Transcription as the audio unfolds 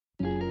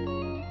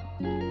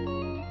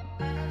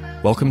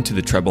Welcome to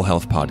the Treble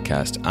Health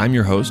Podcast. I'm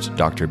your host,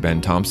 Dr.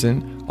 Ben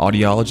Thompson,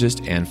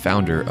 audiologist and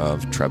founder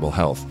of Treble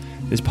Health.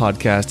 This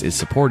podcast is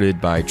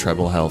supported by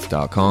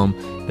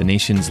TrebleHealth.com, the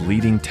nation's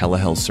leading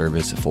telehealth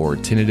service for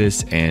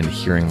tinnitus and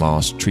hearing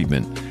loss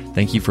treatment.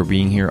 Thank you for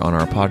being here on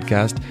our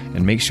podcast,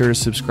 and make sure to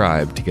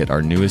subscribe to get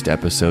our newest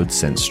episodes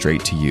sent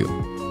straight to you.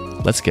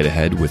 Let's get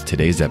ahead with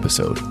today's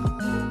episode.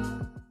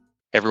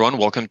 Hey everyone,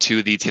 welcome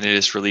to the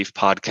Tinnitus Relief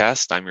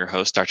Podcast. I'm your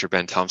host, Dr.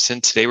 Ben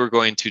Thompson. Today we're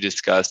going to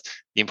discuss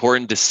the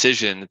important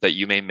decisions that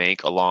you may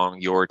make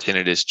along your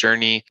tinnitus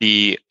journey,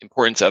 the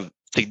importance of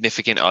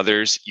significant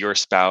others, your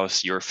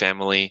spouse, your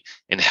family,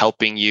 in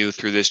helping you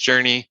through this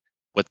journey,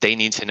 what they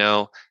need to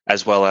know,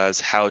 as well as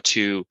how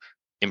to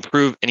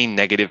improve any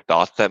negative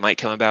thoughts that might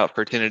come about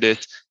for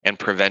tinnitus and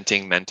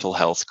preventing mental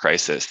health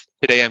crisis.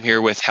 Today I'm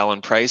here with Helen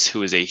Price,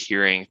 who is a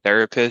hearing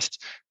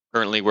therapist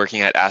currently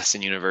working at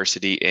Aston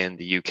University in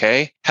the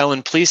UK.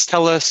 Helen, please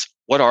tell us,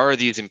 what are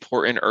these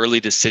important early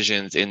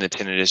decisions in the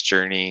tinnitus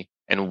journey,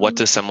 and what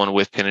does someone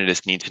with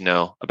tinnitus need to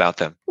know about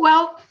them?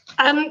 Well,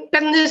 then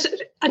there's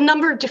a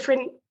number of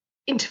different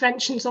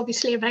interventions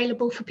obviously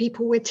available for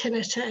people with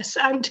tinnitus,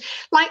 and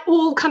like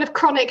all kind of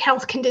chronic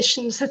health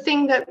conditions, the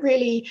thing that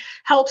really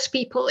helps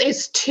people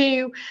is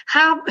to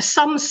have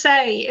some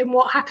say in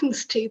what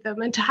happens to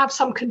them and to have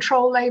some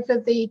control over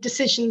the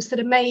decisions that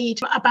are made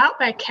about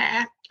their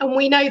care. And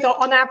we know that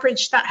on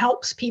average, that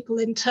helps people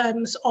in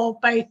terms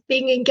of both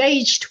being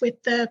engaged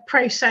with the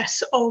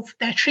process of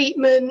their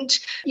treatment,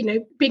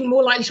 being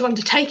more likely to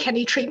undertake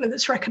any treatment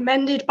that's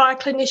recommended by a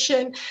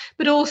clinician,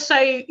 but also,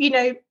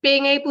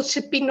 being able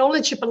to be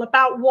knowledgeable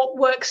about what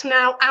works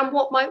now and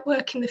what might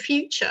work in the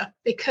future.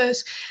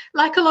 Because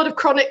like a lot of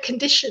chronic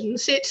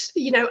conditions, it's,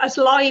 as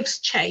lives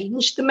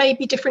change, there may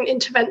be different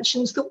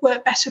interventions that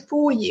work better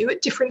for you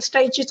at different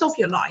stages of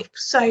your life.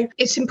 So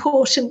it's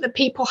important that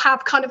people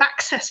have kind of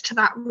access to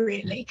that,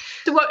 really.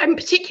 So in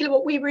particular,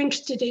 what we were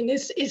interested in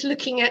is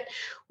looking at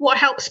what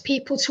helps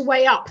people to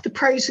weigh up the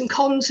pros and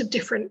cons of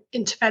different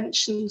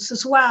interventions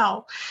as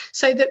well,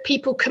 so that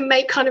people can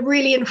make kind of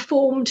really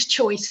informed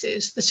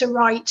choices that are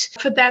right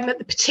for them at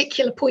the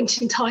particular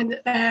point in time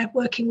that they're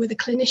working with a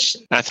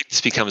clinician. I think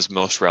this becomes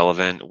most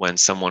relevant when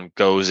someone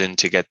goes in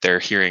to get their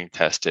hearing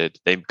tested.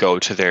 They go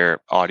to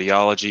their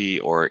audiology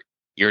or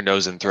ear,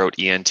 nose, and throat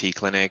ENT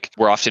clinic.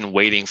 We're often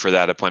waiting for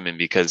that appointment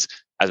because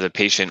as a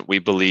patient, we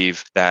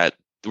believe that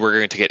we're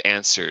going to get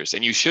answers,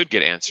 and you should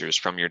get answers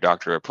from your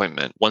doctor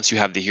appointment. Once you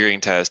have the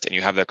hearing test and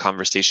you have that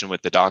conversation with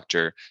the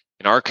doctor,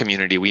 in our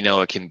community, we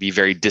know it can be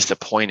very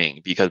disappointing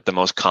because the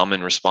most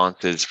common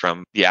responses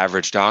from the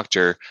average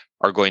doctor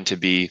are going to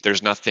be,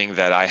 there's nothing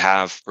that I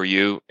have for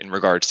you in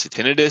regards to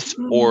tinnitus,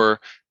 or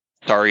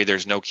sorry,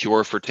 there's no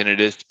cure for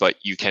tinnitus, but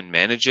you can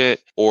manage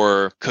it,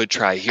 or could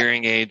try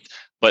hearing aids.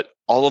 But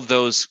all of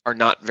those are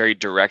not very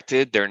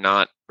directed. They're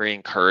not very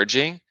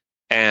encouraging.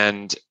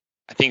 And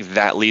I think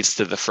that leads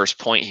to the first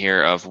point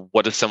here of,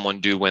 what does someone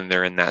do when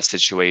they're in that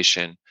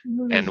situation?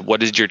 And what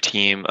did your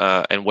team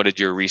and what did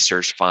your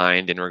research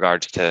find in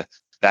regards to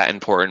that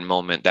important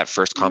moment, that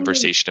first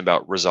conversation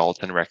about results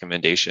and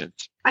recommendations?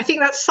 I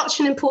think that's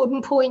such an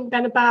important point,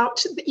 Ben,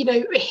 about,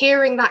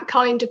 hearing that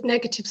kind of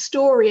negative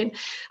story. And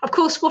of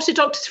course, what a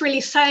doctor's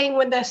really saying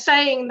when they're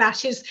saying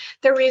that is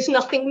there is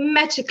nothing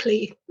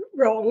medically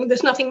wrong.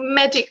 There's nothing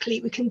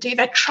medically we can do.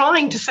 They're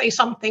trying to say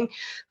something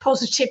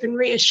positive and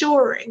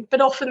reassuring,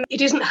 but often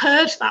it isn't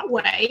heard that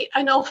way.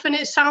 And often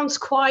it sounds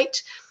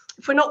quite,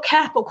 if we're not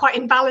careful, quite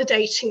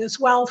invalidating as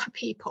well for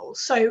people.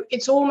 So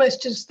it's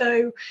almost as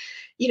though,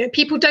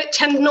 people don't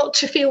tend not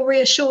to feel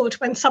reassured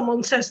when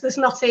someone says there's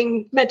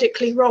nothing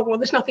medically wrong or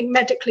there's nothing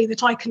medically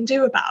that I can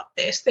do about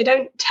this. They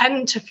don't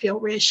tend to feel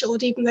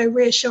reassured, even though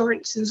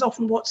reassurance is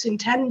often what's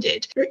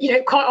intended.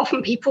 Quite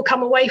often people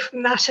come away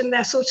from that and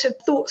their sort of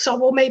thoughts are,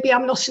 well, maybe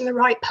I'm not in the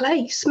right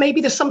place.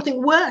 Maybe there's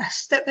something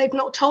worse that they've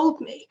not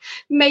told me.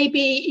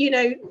 Maybe,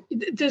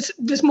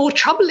 there's more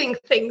troubling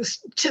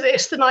things to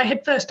this than I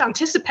had first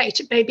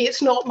anticipated. Maybe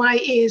it's not my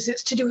ears,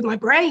 it's to do with my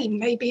brain.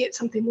 Maybe it's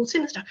something more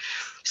sinister.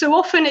 So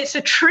often it's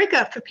a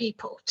trigger for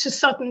people to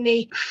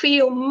suddenly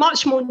feel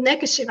much more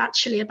negative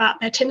actually about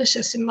their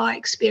tinnitus, in my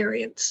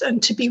experience,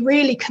 and to be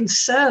really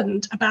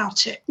concerned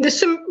about it. There's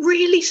some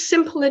really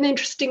simple and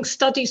interesting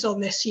studies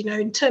on this,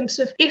 in terms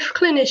of if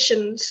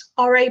clinicians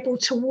are able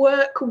to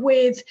work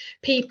with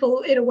people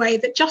in a way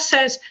that just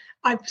says,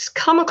 I've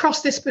come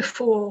across this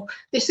before.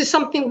 This is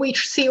something we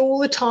see all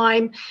the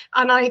time.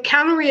 And I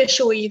can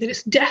reassure you that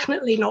it's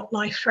definitely not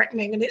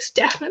life-threatening, and it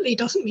definitely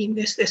doesn't mean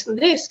this, this, and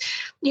this,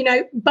 and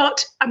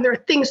there are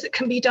things that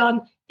can be done.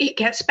 It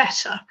gets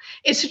better.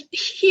 It's a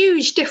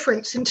huge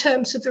difference in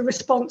terms of the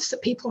response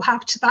that people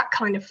have to that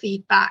kind of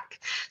feedback.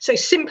 So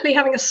simply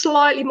having a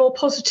slightly more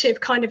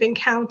positive kind of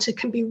encounter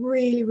can be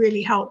really,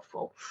 really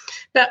helpful.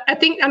 But I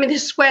think,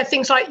 this is where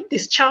things like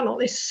this channel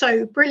is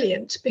so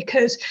brilliant,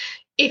 because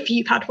if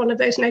you've had one of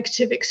those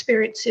negative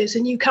experiences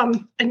and you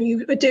come and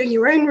you are doing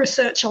your own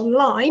research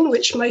online,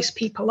 which most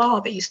people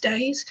are these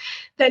days,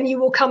 then you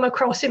will come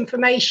across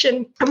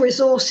information and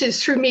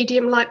resources through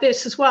medium like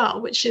this as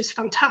well, which is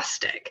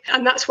fantastic.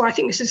 And that's why I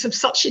think this is of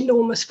such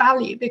enormous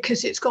value,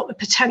 because it's got the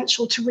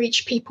potential to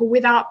reach people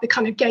without the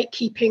kind of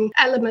gatekeeping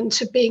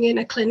element of being in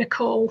a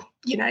clinical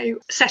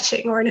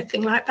setting or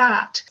anything like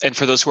that. And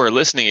for those who are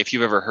listening, if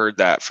you've ever heard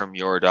that from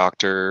your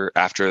doctor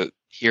after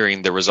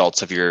hearing the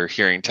results of your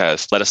hearing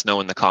test, let us know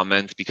in the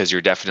comments, because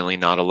you're definitely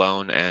not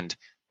alone, and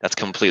that's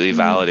completely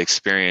valid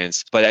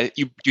experience. But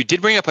you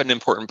did bring up an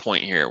important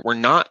point here. We're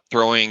not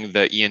throwing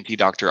the ENT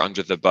doctor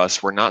under the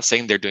bus. We're not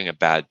saying they're doing a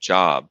bad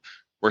job.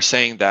 We're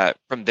saying that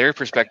from their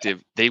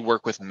perspective, they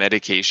work with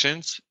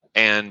medications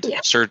and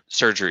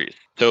surgeries.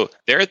 So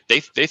they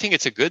think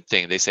it's a good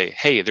thing. They say,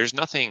 hey, there's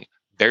nothing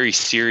very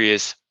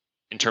serious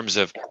in terms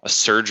of a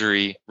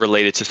surgery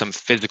related to some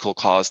physical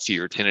cause to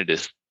your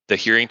tinnitus. The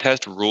hearing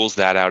test rules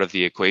that out of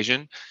the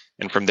equation.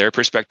 And from their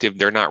perspective,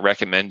 they're not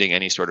recommending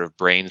any sort of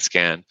brain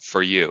scan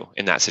for you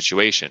in that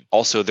situation.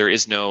 Also, there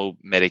is no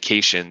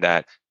medication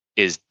that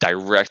is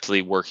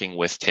directly working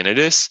with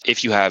tinnitus.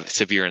 If you have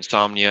severe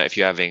insomnia, if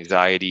you have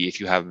anxiety, if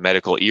you have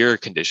medical ear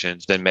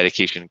conditions, then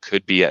medication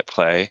could be at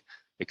play.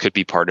 It could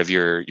be part of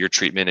your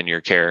treatment and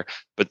your care.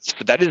 But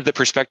that is the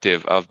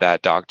perspective of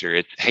that doctor.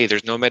 It's, hey,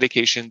 there's no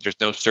medication, there's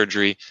no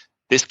surgery.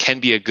 This can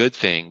be a good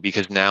thing,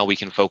 because now we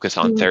can focus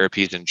on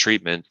therapies and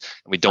treatment,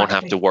 and we don't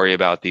have to worry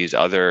about these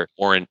other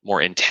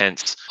more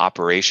intense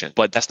operations.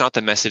 But that's not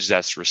the message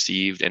that's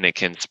received, and it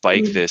can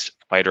spike this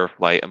fight or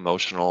flight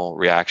emotional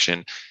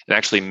reaction and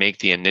actually make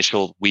the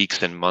initial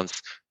weeks and months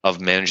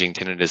of managing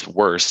tinnitus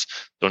worse.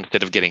 So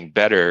instead of getting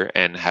better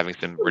and having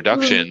some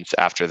reductions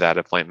after that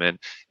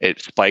appointment,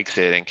 it spikes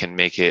it and can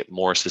make it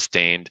more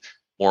sustained,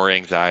 more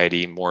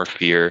anxiety, more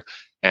fear.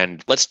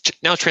 And let's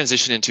now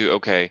transition into,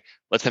 okay,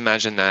 let's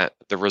imagine that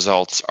the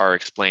results are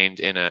explained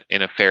in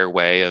a fair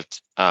way. Of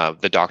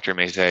the doctor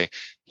may say,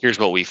 here's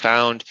what we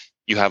found.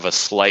 You have a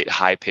slight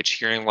high-pitched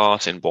hearing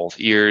loss in both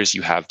ears.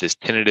 You have this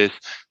tinnitus.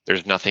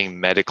 There's nothing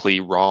medically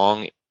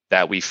wrong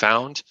that we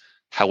found.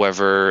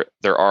 However,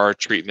 there are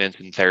treatments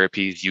and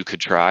therapies you could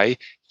try.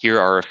 Here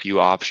are a few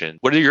options.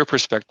 What are your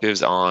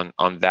perspectives on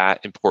that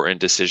important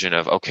decision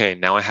of, okay,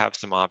 now I have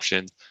some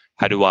options.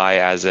 How do I,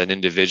 as an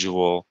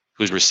individual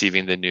who's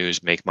receiving the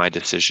news, make my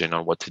decision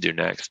on what to do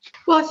next?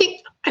 Well,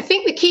 I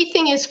think the key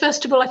thing is,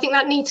 first of all, I think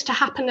that needs to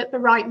happen at the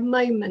right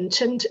moment.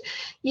 And,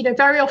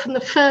 very often the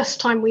first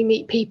time we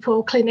meet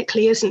people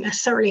clinically isn't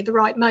necessarily the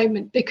right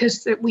moment,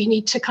 because we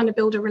need to kind of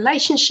build a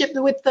relationship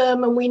with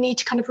them, and we need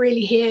to kind of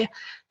really hear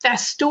their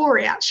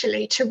story,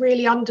 actually, to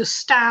really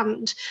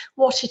understand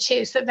what it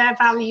is that their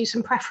values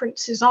and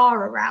preferences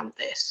are around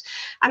this.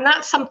 And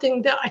that's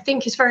something that I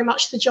think is very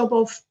much the job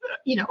of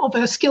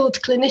a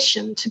skilled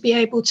clinician, to be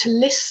able to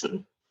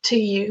listen to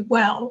you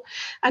well,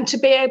 and to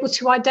be able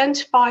to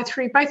identify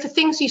through both the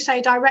things you say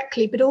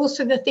directly, but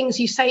also the things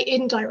you say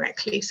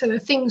indirectly. So the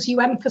things you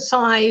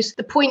emphasize,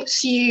 the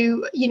points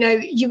you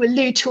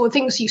allude to, or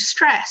things you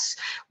stress,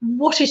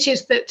 what it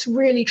is that's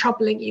really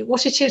troubling you,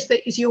 what it is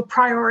that is your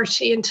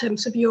priority in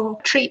terms of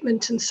your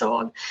treatment and so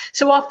on.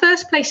 So our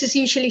first place is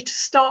usually to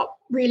start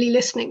really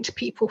listening to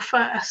people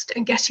first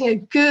and getting a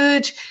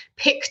good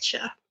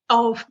picture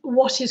of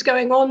what is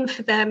going on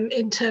for them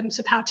in terms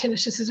of how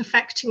tinnitus is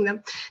affecting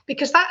them,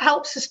 because that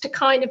helps us to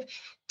kind of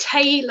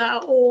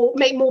tailor or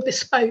make more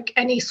bespoke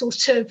any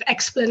sort of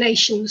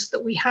explanations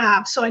that we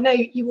have. So I know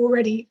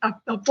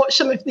I've watched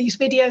some of these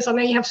videos. I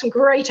know you have some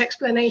great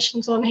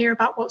explanations on here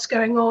about what's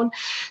going on.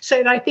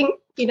 So I think,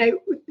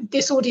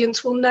 this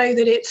audience will know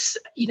that it's,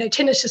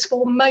 tinnitus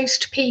for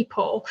most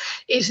people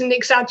is an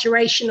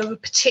exaggeration of a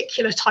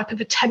particular type of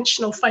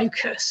attentional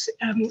focus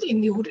in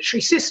the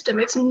auditory system.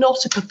 It's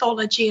not a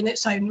pathology in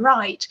its own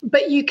right,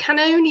 but you can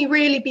only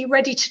really be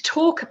ready to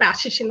talk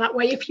about it in that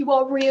way if you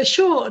are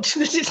reassured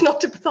that it's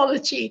not a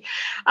pathology,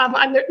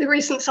 and that there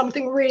isn't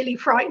something really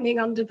frightening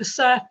under the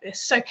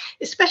surface. So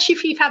especially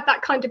if you've had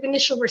that kind of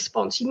initial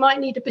response, you might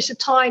need a bit of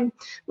time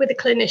with a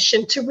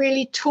clinician to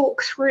really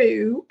talk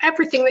through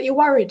everything that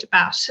you're worried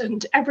about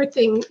and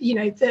everything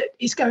that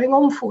is going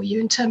on for you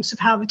in terms of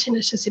how the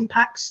tinnitus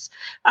impacts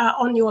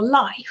on your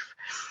life.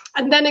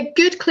 And then a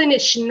good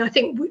clinician, I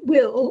think,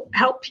 will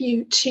help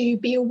you to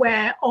be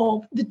aware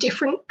of the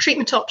different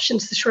treatment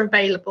options that are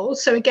available.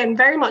 So again,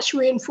 very much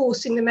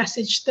reinforcing the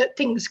message that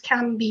things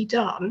can be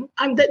done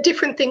and that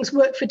different things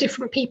work for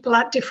different people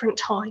at different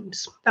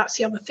times. That's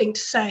the other thing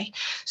to say.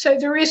 So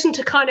there isn't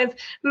a kind of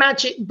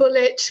magic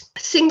bullet,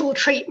 single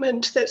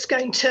treatment that's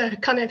going to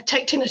kind of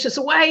take tinnitus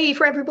away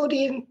for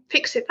everybody and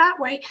fix it that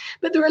way.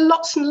 But there are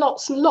lots and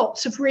lots and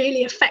lots of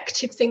really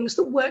effective things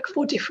that work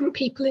for different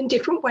people in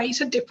different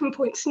ways at different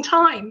points in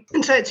time.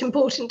 And so it's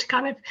important to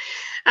kind of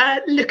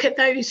look at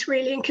those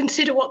really and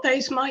consider what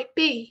those might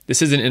be.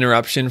 This is an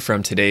interruption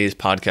from today's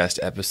podcast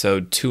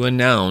episode to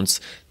announce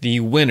the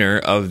winner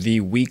of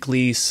the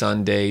weekly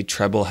Sunday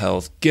Treble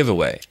Health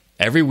giveaway.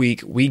 Every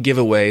week, we give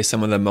away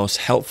some of the most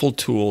helpful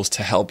tools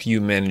to help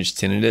you manage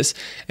tinnitus.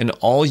 And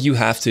all you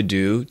have to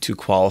do to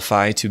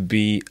qualify to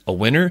be a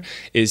winner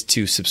is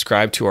to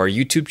subscribe to our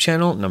YouTube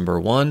channel, number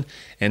one.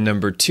 And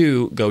number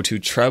two, go to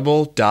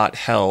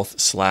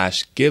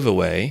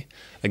treble.health/giveaway.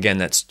 Again,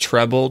 that's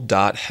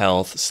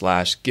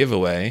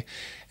treble.health/giveaway.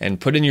 And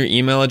put in your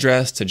email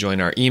address to join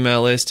our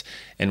email list.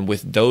 And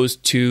with those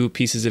two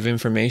pieces of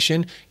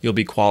information, you'll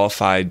be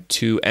qualified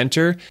to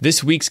enter.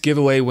 This week's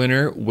giveaway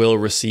winner will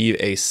receive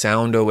a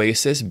Sound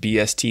Oasis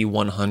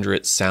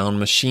BST100 sound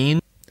machine.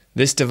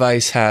 This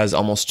device has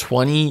almost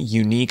 20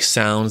 unique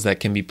sounds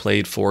that can be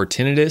played for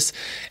tinnitus,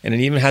 and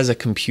it even has a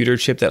computer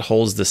chip that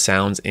holds the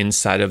sounds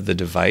inside of the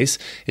device.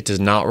 It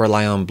does not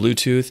rely on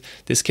Bluetooth.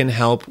 This can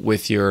help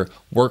with your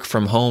work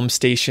from home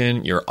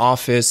station, your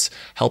office,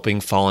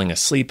 helping falling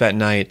asleep at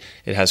night.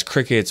 It has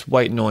crickets,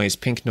 white noise,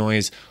 pink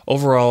noise.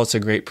 Overall, it's a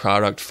great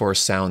product for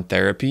sound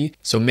therapy.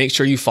 So make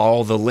sure you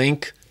follow the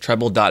link,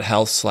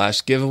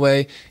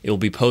 treble.health/giveaway. It will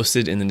be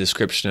posted in the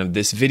description of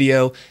this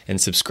video,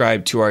 and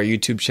subscribe to our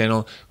YouTube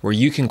channel where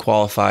you can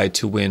qualify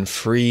to win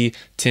free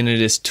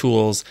tinnitus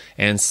tools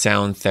and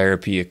sound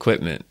therapy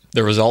equipment.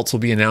 The results will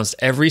be announced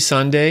every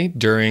Sunday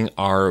during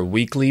our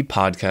weekly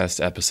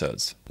podcast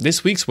episodes.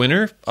 This week's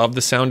winner of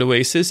the Sound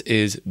Oasis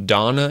is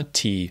Donna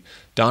T.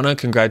 Donna,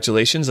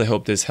 congratulations. I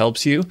hope this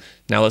helps you.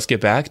 Now let's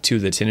get back to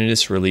the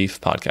Tinnitus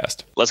Relief podcast.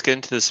 Let's get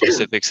into the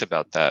specifics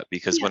about that,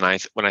 because when I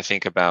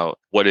think about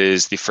what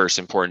is the first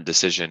important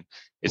decision,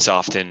 it's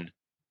often,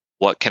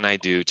 what can I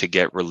do to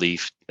get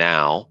relief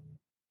now?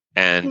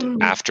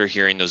 And after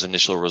hearing those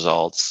initial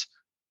results,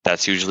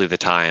 that's usually the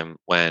time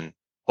when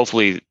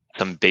hopefully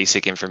some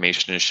basic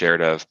information is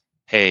shared of,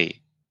 hey,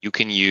 you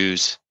can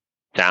use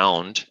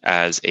sound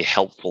as a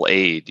helpful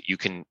aid. You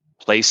can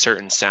play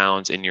certain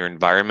sounds in your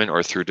environment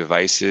or through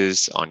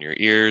devices on your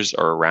ears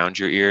or around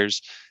your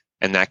ears,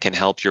 and that can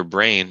help your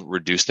brain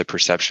reduce the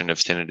perception of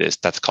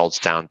tinnitus. That's called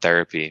sound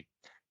therapy.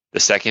 The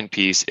second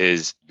piece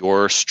is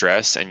your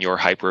stress and your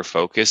hyper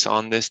focus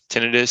on this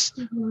tinnitus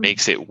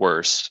makes it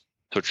worse.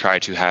 So try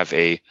to have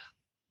a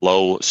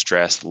low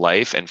stress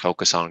life and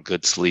focus on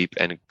good sleep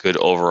and good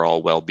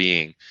overall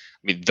well-being.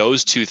 I mean,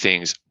 those two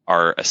things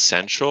are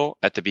essential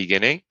at the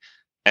beginning.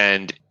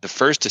 And the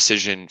first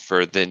decision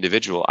for the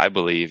individual, I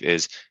believe,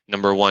 is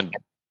number one,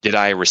 did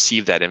I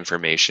receive that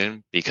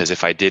information? Because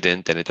if I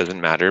didn't, then it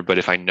doesn't matter. But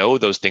if I know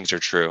those things are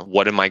true,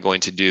 what am I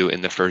going to do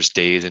in the first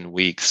days and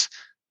weeks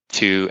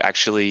to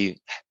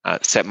actually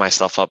set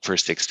myself up for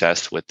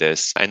success with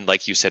this? And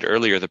like you said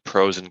earlier, the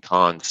pros and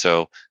cons.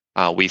 So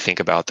we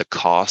think about the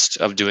cost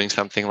of doing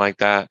something like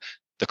that,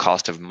 the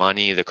cost of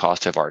money, the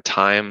cost of our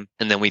time.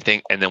 And then we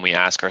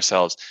ask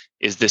ourselves,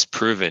 is this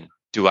proven?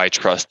 Do I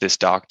trust this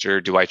doctor?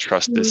 Do I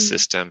trust this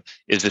system?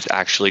 Is this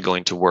actually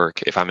going to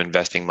work if I'm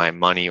investing my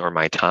money or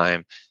my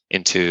time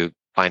into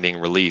finding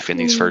relief in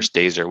these first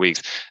days or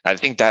weeks? I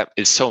think that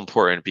is so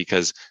important,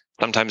 because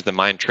sometimes the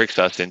mind tricks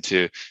us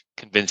into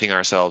convincing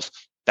ourselves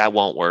that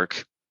won't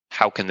work.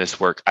 How can this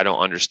work? I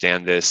don't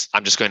understand this.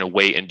 I'm just going to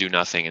wait and do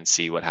nothing and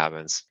see what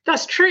happens.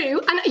 That's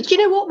true. And you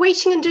know what?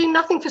 Waiting and doing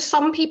nothing for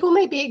some people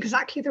may be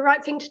exactly the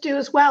right thing to do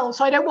as well.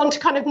 So I don't want to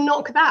kind of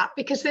knock that,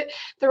 because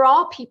there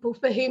are people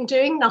for whom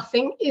doing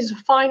nothing is a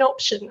fine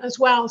option as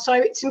well. So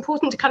it's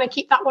important to kind of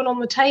keep that one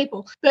on the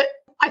table. But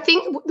I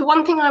think the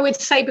one thing I would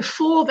say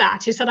before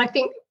that is that I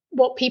think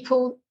what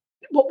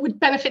would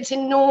benefit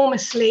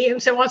enormously,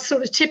 and so our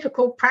sort of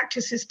typical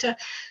practice is to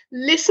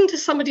listen to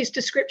somebody's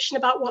description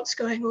about what's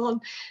going on,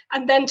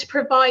 and then to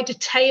provide a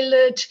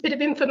tailored bit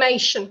of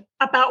information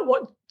about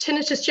what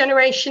tinnitus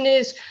generation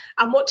is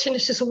and what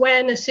tinnitus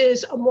awareness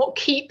is and what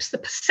keeps the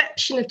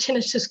perception of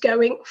tinnitus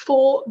going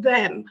for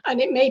them.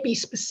 And it may be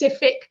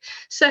specific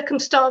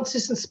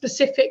circumstances and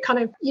specific kind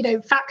of,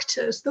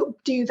 factors that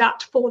do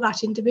that for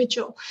that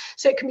individual.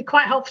 So it can be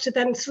quite helpful to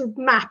then sort of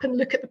map and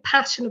look at the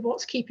pattern of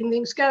what's keeping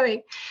things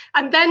going.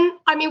 And then,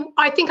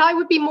 I think I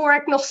would be more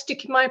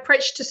agnostic in my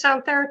approach to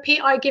sound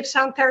therapy. I give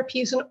sound therapy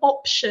as an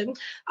option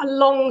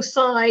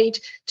alongside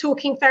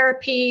talking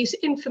therapies,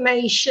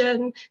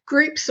 information,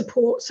 group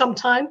support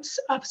sometimes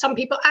for some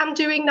people, and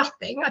doing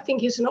nothing, I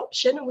think, is an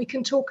option, and we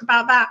can talk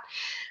about that.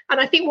 And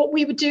I think what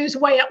we would do is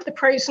weigh up the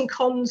pros and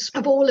cons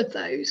of all of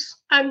those.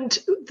 And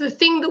the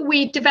thing that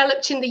we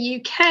developed in the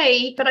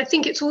UK, but I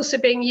think it's also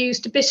being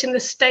used a bit in the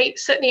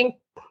States, certainly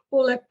in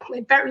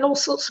all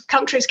sorts of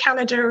countries,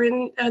 Canada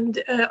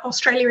and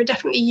Australia are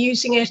definitely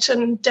using it,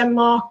 and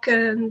Denmark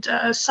and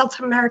South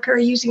America are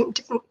using it in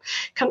different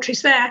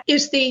countries there,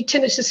 is the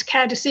Tinnitus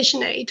Care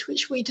Decision Aid,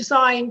 which we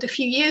designed a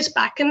few years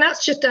back. And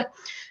that's just a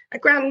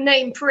grand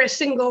name for a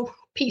single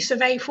piece of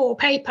A4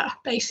 paper,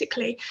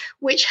 basically,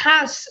 which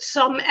has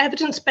some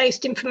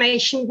evidence-based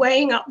information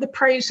weighing up the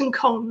pros and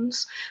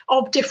cons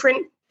of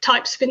different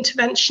types of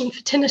intervention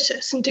for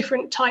tinnitus and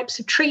different types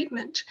of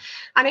treatment.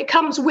 And it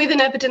comes with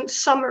an evidence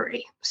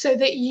summary so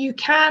that you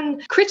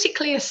can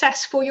critically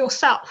assess for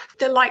yourself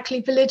the likely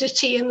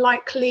validity and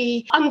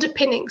likely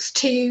underpinnings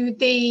to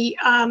the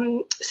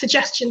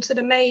suggestions that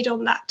are made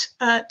on that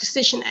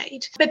decision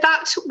aid. But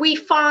that we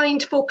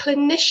find for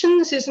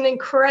clinicians is an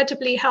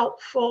incredibly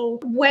helpful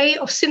way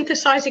of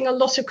synthesizing a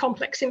lot of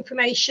complex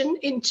information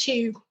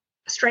into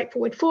a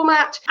straightforward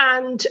format.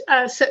 And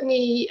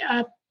certainly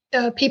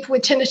people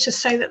with tinnitus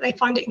say that they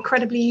find it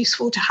incredibly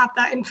useful to have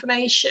that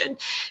information,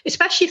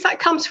 especially if that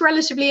comes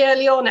relatively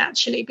early on,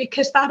 actually,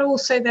 because that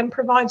also then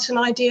provides an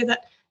idea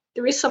that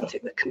there is something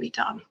that can be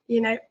done,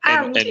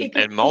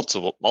 and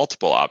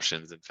multiple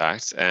options, in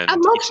fact, and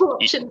multiple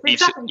options.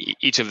 Exactly.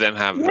 Each of them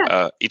have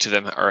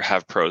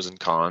have pros and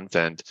cons,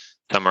 and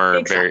some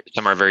are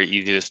very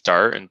easy to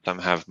start, and some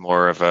have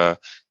more of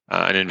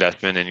an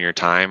investment in your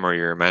time or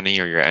your money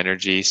or your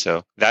energy.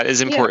 So that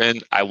is important.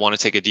 Yeah. I want to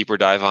take a deeper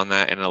dive on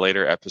that in a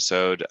later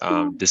episode.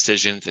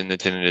 Decisions in the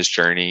tinnitus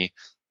journey.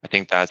 I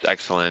think that's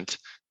excellent.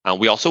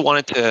 We also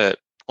wanted to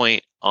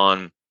point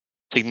on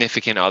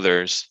significant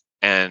others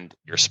and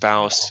your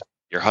spouse,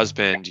 your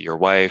husband, your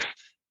wife,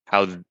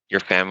 how your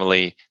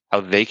family, how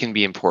they can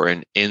be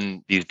important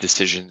in these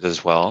decisions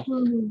as well.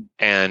 Mm-hmm.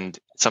 And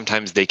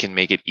sometimes they can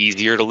make it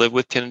easier to live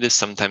with tinnitus.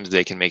 Sometimes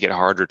they can make it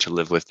harder to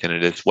live with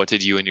tinnitus. What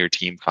did you and your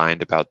team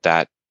find about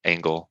that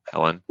angle,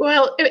 Helen?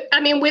 Well,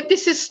 I mean,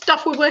 this is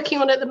stuff we're working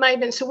on at the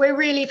moment, so we're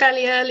really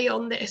fairly early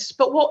on this.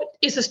 But what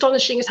is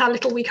astonishing is how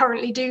little we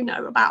currently do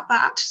know about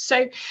that.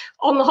 So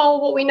on the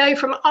whole, what we know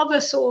from other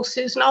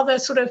sources and other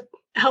sort of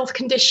health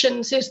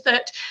conditions is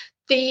that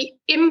the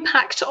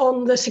impact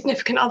on the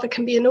significant other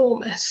can be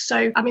enormous.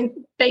 So, I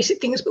mean,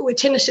 basic things, but with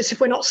tinnitus, if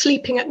we're not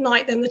sleeping at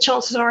night, then the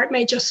chances are it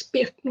may just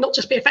be not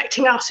just be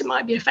affecting us, it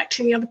might be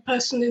affecting the other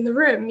person in the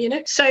room,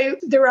 So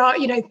there are,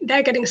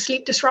 they're getting a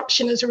sleep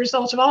disruption as a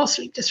result of our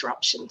sleep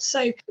disruption.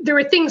 So there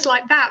are things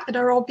like that that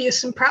are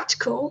obvious and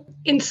practical.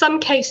 In some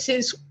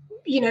cases,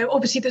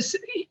 obviously there's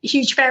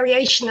huge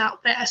variation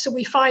out there. So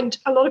we find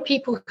a lot of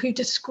people who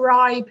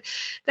describe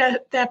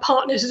their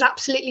partners as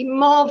absolutely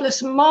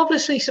marvelous and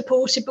marvelously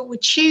supportive, but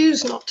would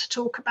choose not to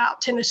talk about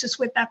tinnitus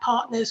with their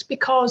partners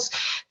because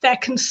they're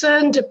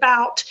concerned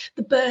about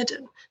the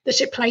burden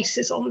that it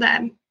places on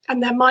them.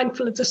 And they're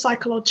mindful of the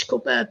psychological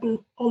burden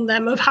on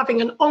them of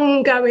having an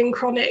ongoing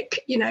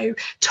chronic,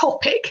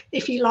 topic,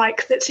 if you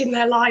like, that's in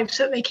their lives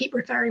that they keep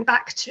referring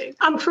back to.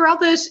 And for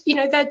others,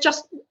 they're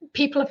just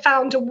people have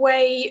found a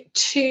way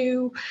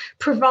to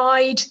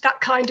provide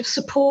that kind of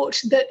support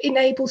that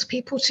enables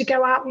people to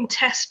go out and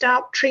test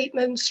out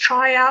treatments,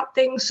 try out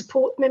things,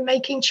 support them in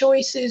making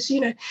choices,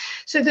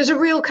 So there's a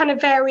real kind of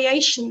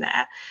variation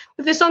there.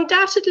 But there's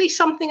undoubtedly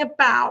something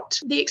about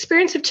the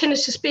experience of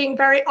tinnitus being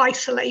very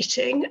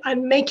isolating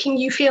and making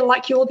you feel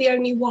like you're the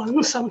only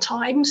one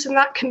sometimes. And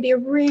that can be a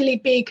really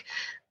big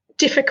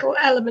difficult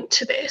element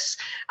to this.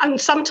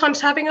 And sometimes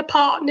having a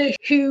partner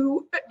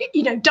who,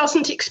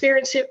 doesn't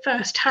experience it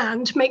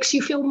firsthand makes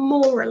you feel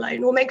more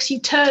alone or makes you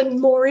turn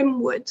more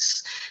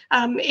inwards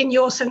in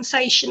your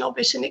sensation of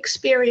it and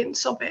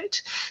experience of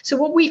it. So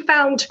what we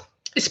found,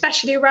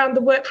 especially around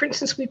the work, for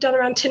instance, we've done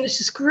around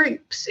tinnitus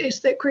groups,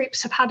 is that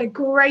groups have had a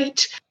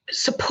great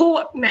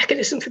support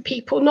mechanism for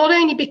people, not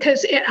only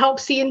because it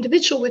helps the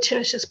individual with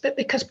tinnitus, but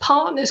because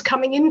partners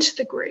coming into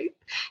the group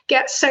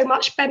get so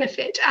much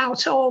benefit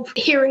out of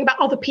hearing about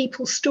other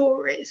people's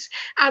stories.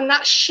 And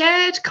that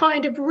shared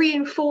kind of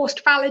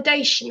reinforced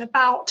validation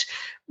about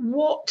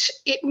what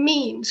it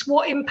means,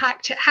 what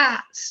impact it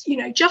has,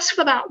 just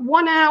for that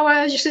 1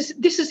 hour,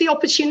 this is the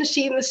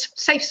opportunity in the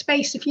safe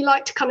space, if you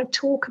like, to kind of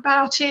talk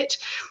about it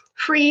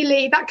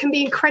freely. That can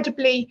be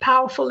incredibly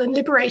powerful and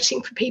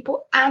liberating for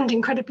people and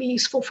incredibly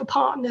useful for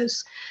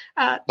partners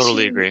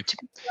totally agree. To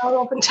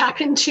go and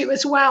tap into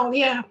as well.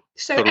 Yeah.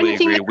 So totally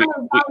anything agree. that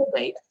kind of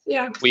validates.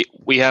 Yeah.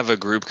 We have a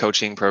group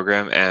coaching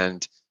program,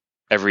 and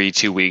every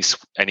 2 weeks,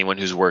 anyone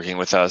who's working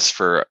with us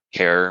for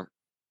care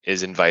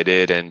is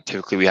invited, and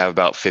typically we have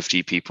about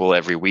 50 people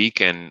every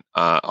week. And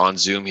on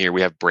Zoom here,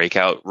 we have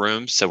breakout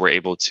rooms, so we're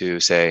able to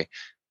say,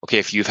 okay,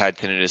 if you've had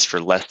tinnitus for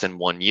less than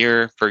 1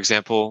 year, for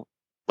example,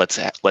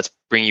 let's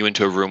bring you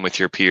into a room with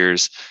your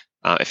peers.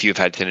 If you've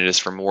had tinnitus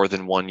for more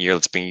than 1 year,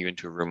 let's bring you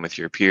into a room with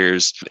your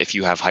peers. If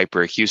you have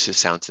hyperacusis,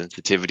 sound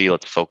sensitivity,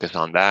 let's focus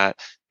on that.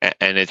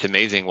 And it's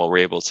amazing what we're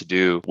able to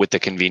do with the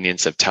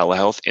convenience of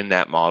telehealth in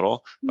that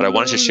model. But I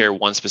wanted to share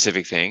one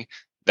specific thing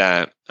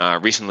that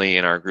recently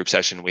in our group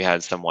session, we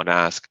had someone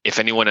ask if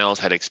anyone else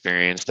had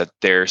experienced that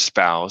their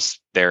spouse,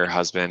 their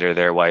husband or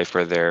their wife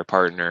or their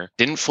partner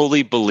didn't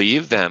fully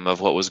believe them of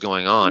what was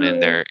going on in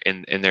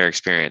their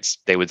experience.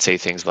 They would say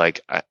things like,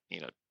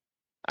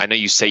 I know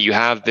you say you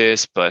have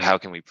this, but how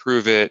can we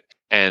prove it?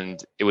 And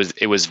it was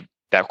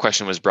that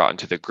question was brought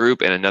into the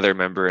group, and another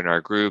member in our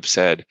group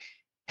said,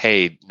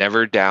 hey,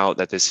 never doubt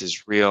that this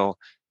is real,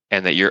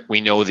 and that we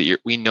know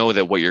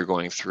that what you're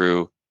going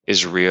through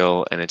is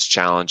real and it's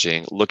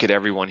challenging. Look at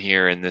everyone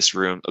here in this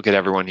room. Look at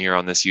everyone here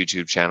on this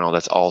YouTube channel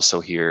that's also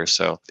here.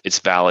 So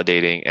it's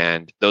validating.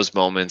 And those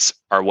moments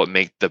are what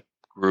make the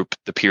group,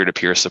 the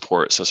peer-to-peer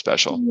support so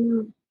special.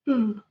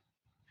 Mm-hmm.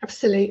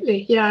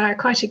 Absolutely. Yeah, I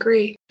quite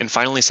agree. And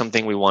finally,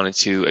 something we wanted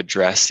to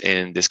address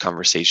in this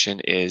conversation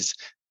is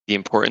the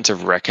importance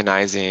of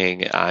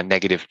recognizing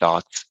negative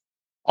thoughts,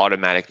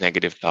 automatic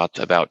negative thoughts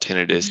about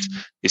tinnitus. Mm-hmm.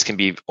 These can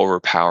be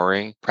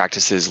overpowering.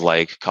 Practices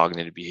like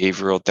cognitive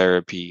behavioral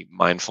therapy,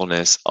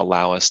 mindfulness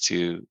allow us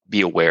to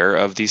be aware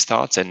of these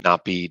thoughts and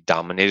not be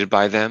dominated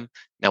by them.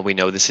 Now, we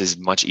know this is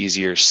much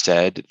easier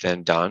said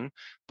than done,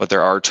 but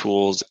there are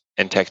tools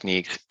and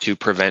techniques to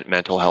prevent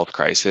mental health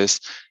crisis.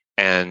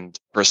 And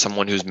for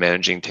someone who's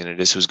managing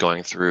tinnitus, who's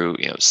going through,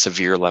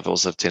 severe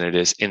levels of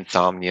tinnitus,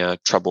 insomnia,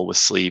 trouble with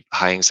sleep,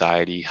 high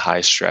anxiety,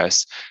 high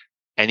stress,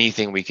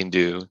 anything we can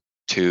do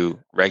to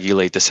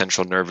regulate the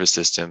central nervous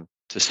system,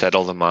 to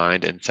settle the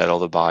mind and settle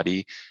the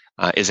body,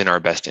 is in our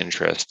best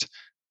interest.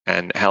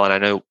 And Helen, I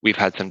know we've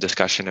had some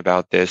discussion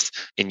about this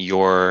in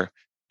your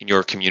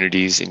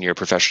communities, in your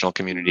professional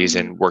communities,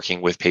 and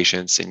working with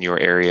patients in your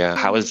area.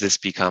 How has this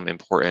become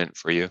important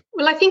for you?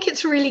 Well, I think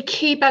it's really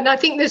key, Ben. I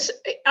think there's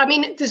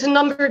a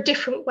number of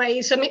different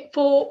ways. I mean,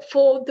 for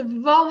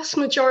the vast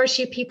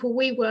majority of people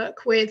we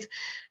work with,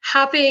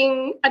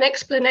 having an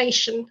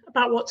explanation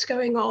about what's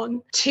going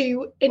on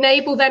to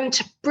enable them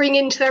to bring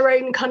into their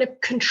own kind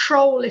of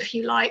control, if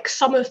you like,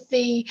 some of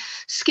the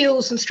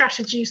skills and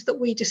strategies that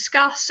we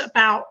discuss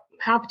about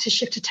how to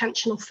shift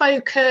attentional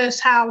focus,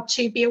 how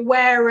to be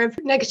aware of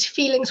negative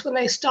feelings when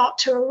they start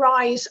to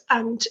arise,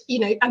 and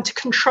to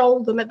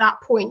control them at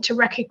that point, to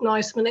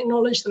recognize them and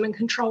acknowledge them and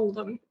control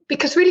them.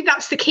 Because really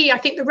that's the key. I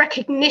think the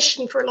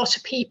recognition for a lot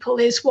of people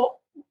is what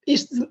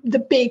is the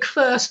big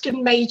first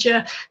and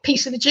major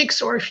piece of the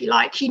jigsaw, if you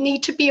like. You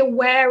need to be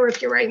aware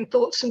of your own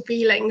thoughts and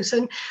feelings.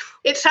 And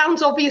it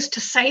sounds obvious to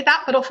say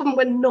that, but often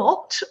we're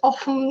not.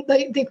 Often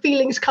the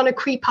feelings kind of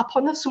creep up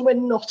on us and we're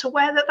not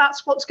aware that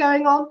that's what's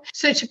going on.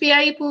 So to be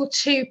able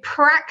to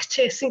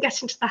practice and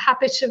get into the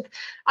habit of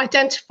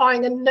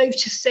identifying and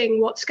noticing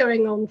what's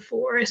going on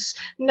for us,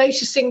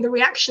 noticing the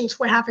reactions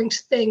we're having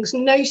to things,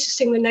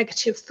 noticing the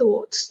negative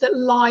thoughts that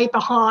lie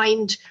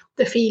behind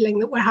the feeling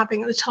that we're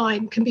having at the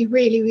time can be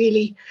really,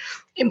 really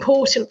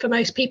important for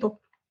most people.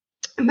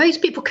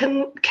 Most people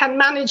can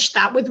manage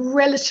that with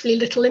relatively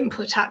little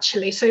input,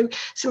 actually. So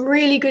some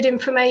really good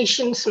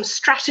information, some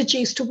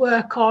strategies to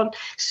work on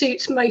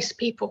suits most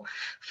people.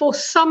 For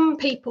some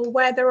people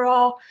where there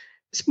are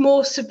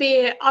more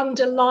severe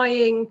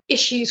underlying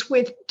issues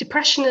with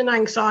depression and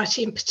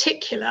anxiety in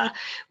particular,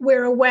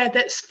 we're aware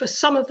that for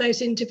some of those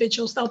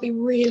individuals, they'll be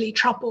really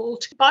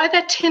troubled by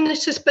their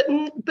tinnitus,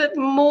 but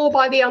more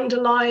by the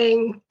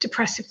underlying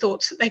depressive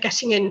thoughts that they're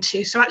getting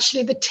into. So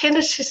actually the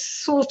tinnitus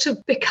sort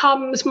of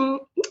becomes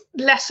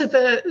less of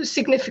a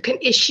significant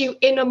issue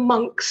in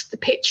amongst the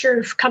picture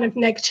of kind of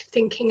negative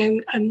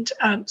thinking and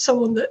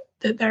so on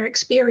that they're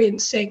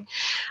experiencing.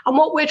 And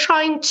what we're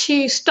trying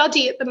to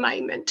study at the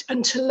moment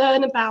and to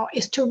learn about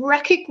is to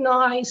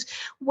recognize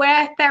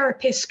where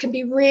therapists can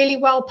be really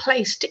well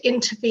placed to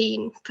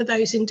intervene for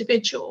those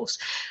individuals,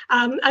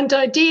 and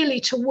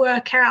ideally to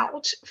work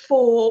out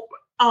for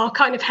our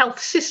kind of health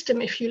system,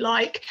 if you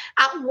like,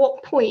 at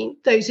what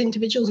point those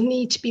individuals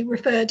need to be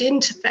referred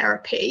into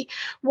therapy,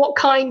 what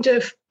kind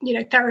of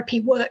therapy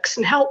works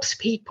and helps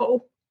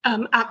people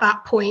at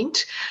that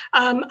point,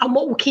 and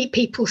what will keep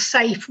people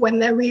safe when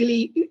they're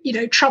really,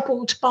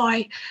 troubled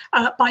by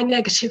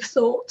negative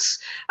thoughts,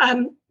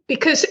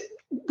 because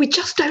we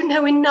just don't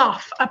know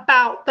enough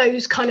about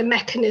those kind of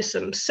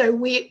mechanisms. So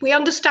we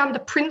understand the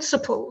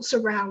principles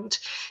around,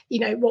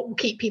 what will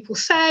keep people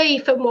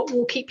safe and what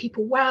will keep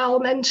people well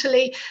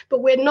mentally,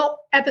 but we're not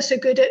ever so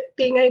good at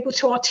being able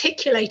to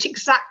articulate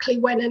exactly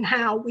when and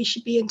how we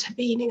should be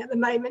intervening at the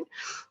moment.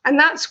 And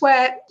that's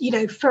where,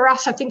 for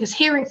us, I think as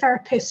hearing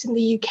therapists in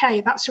the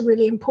UK, that's a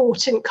really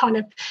important kind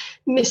of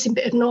missing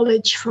bit of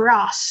knowledge for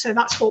us. So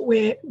that's what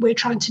we're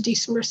trying to do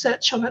some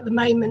research on at the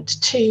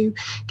moment to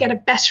get a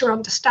better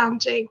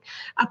understanding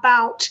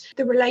about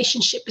the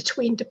relationship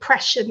between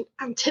depression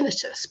and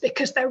tinnitus,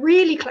 because they're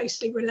really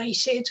closely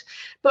related,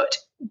 but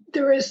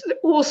there is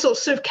all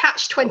sorts of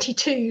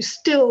catch-22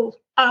 still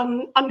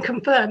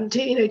unconfirmed.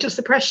 Does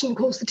depression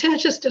cause the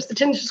tinnitus? Does the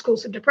tinnitus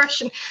cause the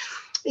depression?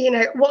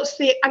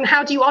 And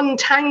how do you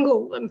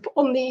untangle them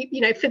on the,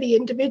 for the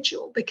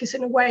individual? Because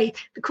in a way,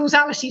 the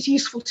causality is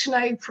useful to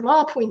know from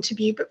our point of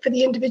view, but for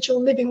the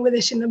individual living with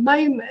it in the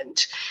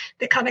moment,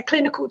 the kind of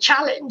clinical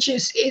challenge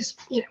is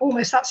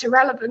almost that's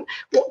irrelevant.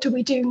 What do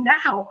we do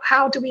now?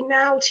 How do we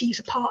now tease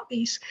apart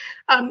these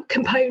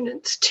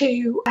components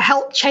to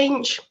help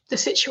change the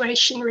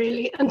situation,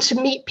 really, and to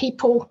meet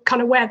people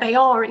kind of where they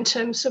are in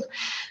terms of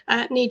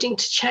needing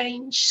to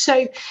change?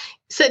 So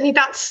certainly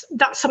that's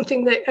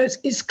something that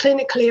is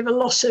clinically of a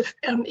lot of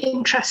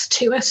interest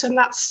to us, and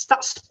that's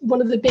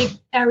one of the big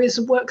areas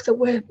of work that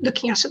we're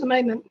looking at the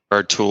moment. There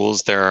are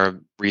tools, there are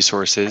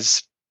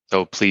resources.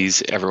 So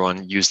please,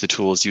 everyone, use the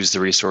tools, use the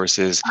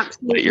resources.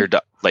 Absolutely.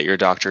 Let your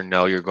doctor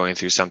know you're going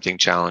through something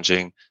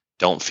challenging.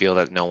 Don't feel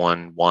that no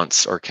one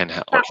wants or can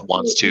help,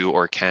 wants to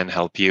or can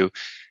help you.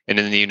 And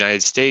in the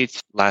United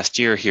States, last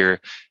year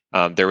here,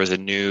 there was a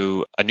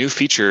new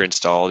feature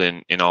installed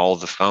in all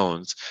of the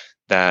phones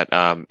that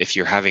if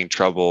you're having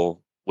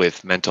trouble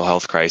with mental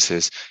health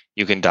crisis,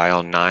 you can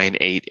dial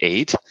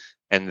 988,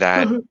 and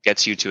that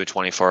gets you to a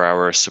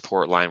 24-hour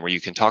support line where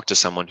you can talk to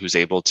someone who's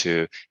able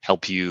to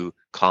help you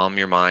calm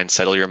your mind,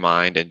 settle your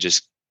mind, and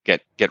just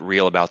get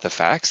real about the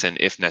facts, and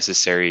if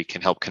necessary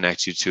can help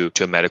connect you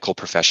to a medical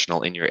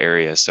professional in your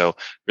area. So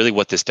really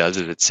what this does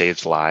is it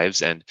saves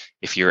lives. And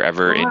if you're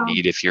ever in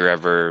need, if you're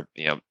ever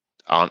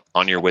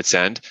on your wit's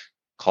end,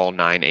 call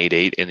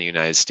 988 in the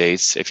United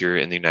States if you're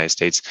in the United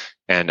States,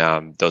 and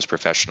those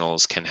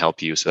professionals can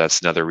help you. So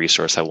that's another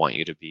resource I want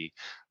you to be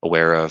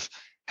aware of.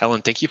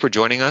 Helen, thank you for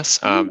joining us.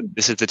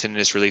 This is the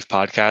Tinnitus Relief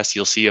Podcast.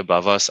 You'll see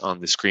above us on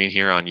the screen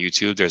here on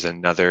YouTube, there's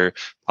another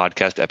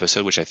podcast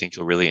episode, which I think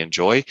you'll really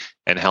enjoy.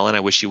 And Helen, I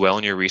wish you well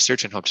in your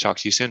research and hope to talk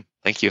to you soon.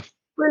 Thank you.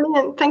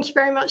 Brilliant. Thank you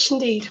very much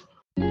indeed.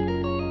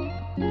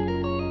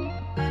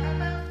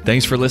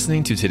 Thanks for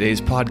listening to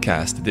today's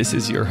podcast. This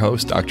is your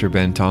host, Dr.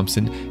 Ben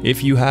Thompson.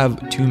 If you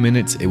have 2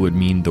 minutes, it would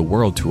mean the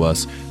world to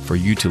us for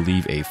you to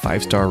leave a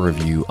 5-star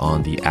review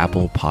on the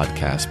Apple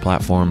Podcast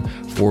platform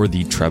for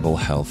the Treble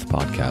Health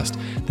Podcast.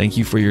 Thank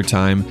you for your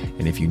time.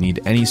 And if you need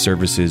any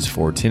services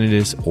for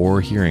tinnitus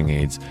or hearing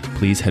aids,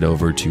 please head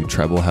over to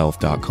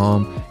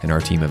treblehealth.com, and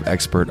our team of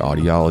expert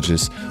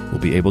audiologists will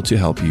be able to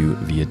help you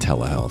via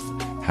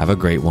telehealth. Have a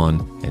great one,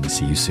 and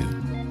see you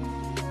soon.